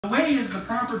way is the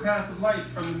proper path of life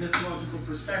from the mythological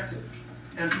perspective.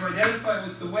 And to identify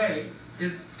with the way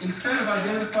is, instead of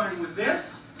identifying with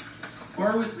this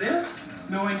or with this,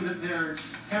 knowing that they're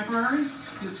temporary,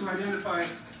 is to identify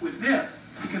with this,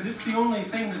 because it's the only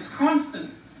thing that's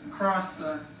constant across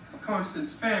the constant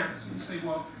span. So you say,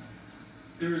 well,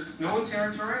 there's known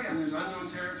territory, and there's unknown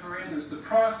territory, and there's the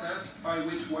process by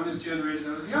which one is generated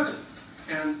out of the other.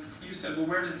 And you said, well,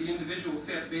 where does the individual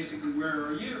fit? Basically, where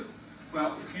are you?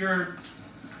 Well, if you're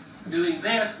doing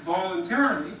this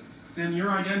voluntarily, then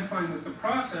you're identifying with the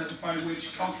process by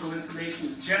which cultural information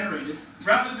is generated,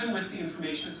 rather than with the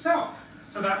information itself.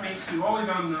 So that makes you always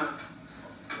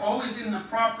in the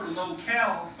proper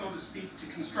locale, so to speak, to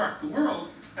construct the world.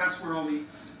 That's where all the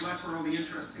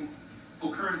interesting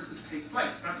occurrences take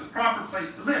place. That's a proper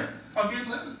place to live.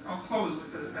 I'll close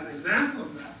with an example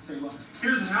of that. Say, well,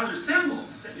 here's another symbol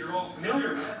that you're all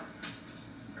familiar with.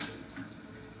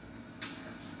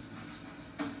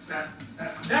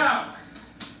 That's Tao.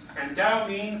 And Tao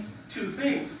means two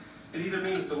things. It either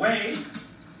means the way,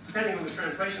 depending on the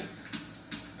translation,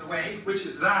 the way, which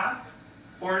is that,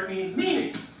 or it means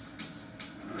meaning.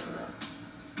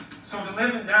 So to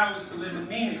live in Tao is to live in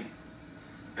meaning.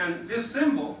 And this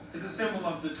symbol is a symbol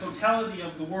of the totality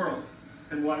of the world.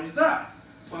 And why is that?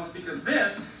 Well, it's because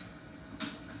this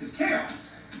is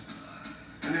chaos.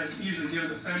 And that's usually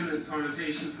given a feminine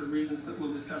connotation for reasons that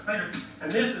we'll discuss later.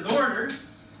 And this is order.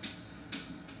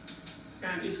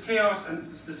 And it's chaos,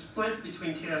 and it's the split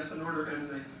between chaos and order and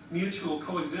the mutual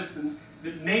coexistence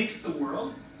that makes the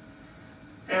world.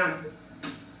 And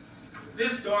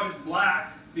this dot is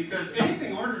black because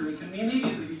anything orderly can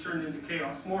immediately be turned into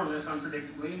chaos, more or less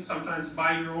unpredictably, and sometimes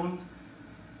by your own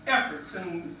efforts.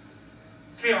 And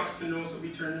chaos can also be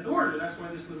turned into order. That's why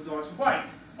this little dot's white,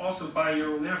 also by your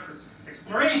own efforts.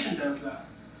 Exploration does that.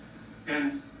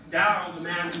 And Tao, the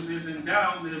man who lives in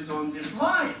Tao, lives on this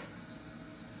line,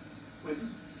 with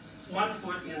 1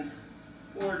 foot in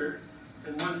order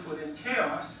and 1 foot in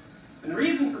chaos. And the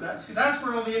reason for that, see, that's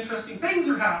where all the interesting things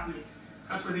are happening.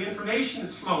 That's where the information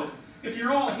is flowing. If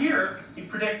you're all here, you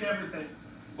predict everything.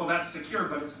 Well, that's secure,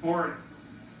 but it's boring.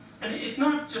 And it's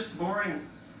not just boring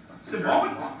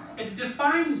symbolically. It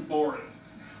defines boring.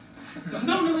 There's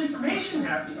no new information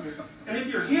happening here. And if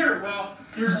you're here, well,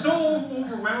 you're so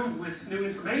overwhelmed with new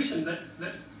information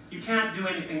that you can't do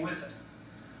anything with it.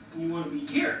 And you want to be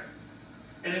here.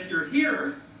 And if you're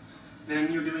here,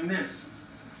 then you're doing this.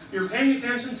 You're paying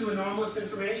attention to anomalous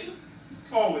information,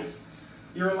 always.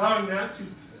 You're allowing that to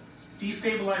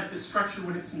destabilize this structure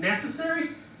when it's necessary.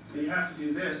 So you have to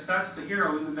do this. That's the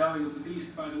hero in the belly of the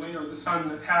beast, by the way, or the sun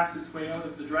that pats its way out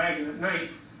of the dragon at night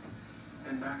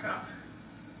and back up.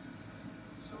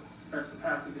 So that's the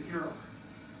path of the hero.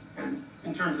 And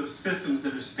in terms of systems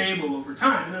that are stable over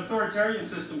time, an authoritarian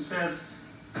system says,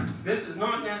 this is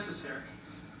not necessary.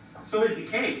 So it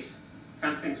decays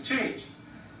as things change.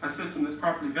 A system that's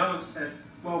properly developed said,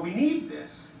 well, we need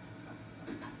this,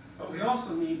 but we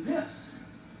also need this.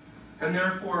 And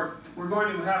therefore, we're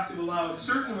going to have to allow a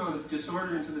certain amount of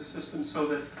disorder into the system so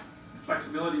that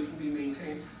flexibility can be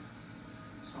maintained.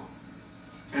 So,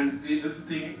 and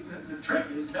the trick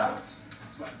is balance.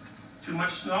 It's like too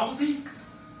much novelty,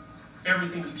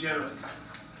 everything degenerates.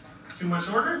 Too much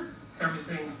order,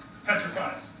 everything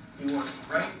petrifies. You want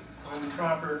it right on the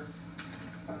proper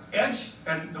edge,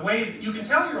 and the way you can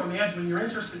tell you're on the edge when you're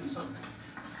interested in something.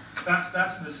 That's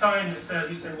the sign that says,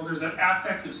 you say, well, there's that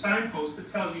affective signpost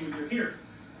that tells you you're here.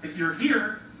 If you're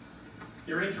here,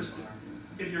 you're interested.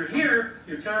 If you're here,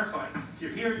 you're terrified. If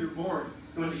you're here, you're bored.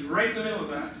 You want to be right in the middle of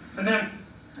that. And then,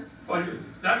 well,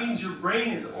 that means your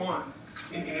brain is on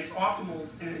in its optimal,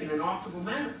 in an optimal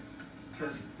manner.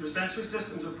 Because your sensory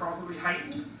systems are properly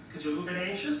heightened, because you're a little bit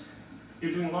anxious.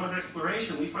 You're doing a lot of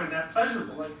exploration. We find that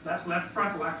pleasurable. Like, that's left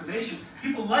frontal activation.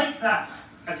 People like that.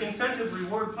 That's incentive,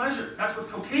 reward, pleasure. That's what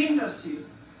cocaine does to you.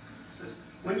 It says,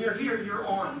 when you're here, you're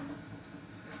on.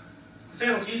 It's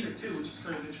analgesic too, which is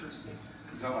kind of interesting.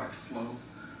 Is that like flow?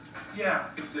 Yeah,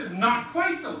 it's not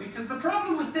quite though, because the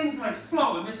problem with things like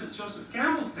flow, and this is Joseph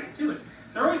Campbell's thing too, is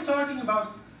they're always talking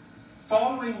about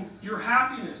following your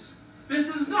happiness.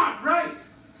 This is not right.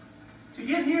 To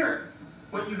get here,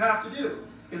 what you have to do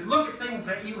is look at things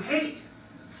that you hate.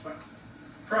 Well,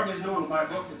 probably is no one will buy a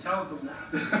book that tells them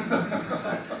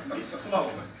that. It's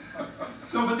flow.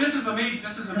 No, but this is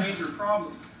a major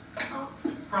problem.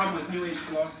 Problem with New Age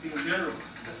philosophy in general.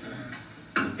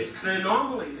 It's the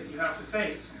anomaly that you have to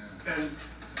face. And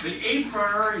the a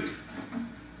priori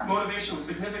motivational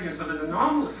significance of an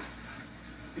anomaly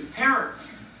is terror.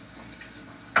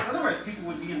 Because otherwise people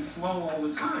would be in flow all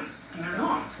the time, and they're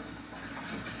not.